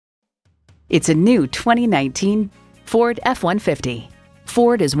It's a new 2019 Ford F-150.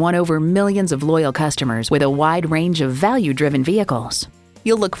 Ford has won over millions of loyal customers with a wide range of value-driven vehicles.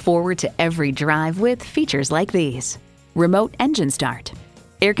 You'll look forward to every drive with features like these: remote engine start,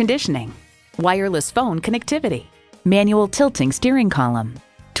 air conditioning, wireless phone connectivity, manual tilting steering column,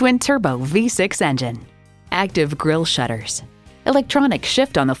 twin-turbo V6 engine, active grille shutters, electronic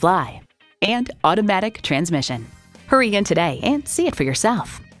shift on the fly, and automatic transmission. Hurry in today and see it for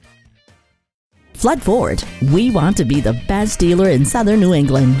yourself. Flood Ford, we want to be the best dealer in Southern New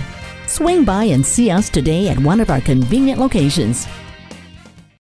England. Swing by and see us today at one of our convenient locations.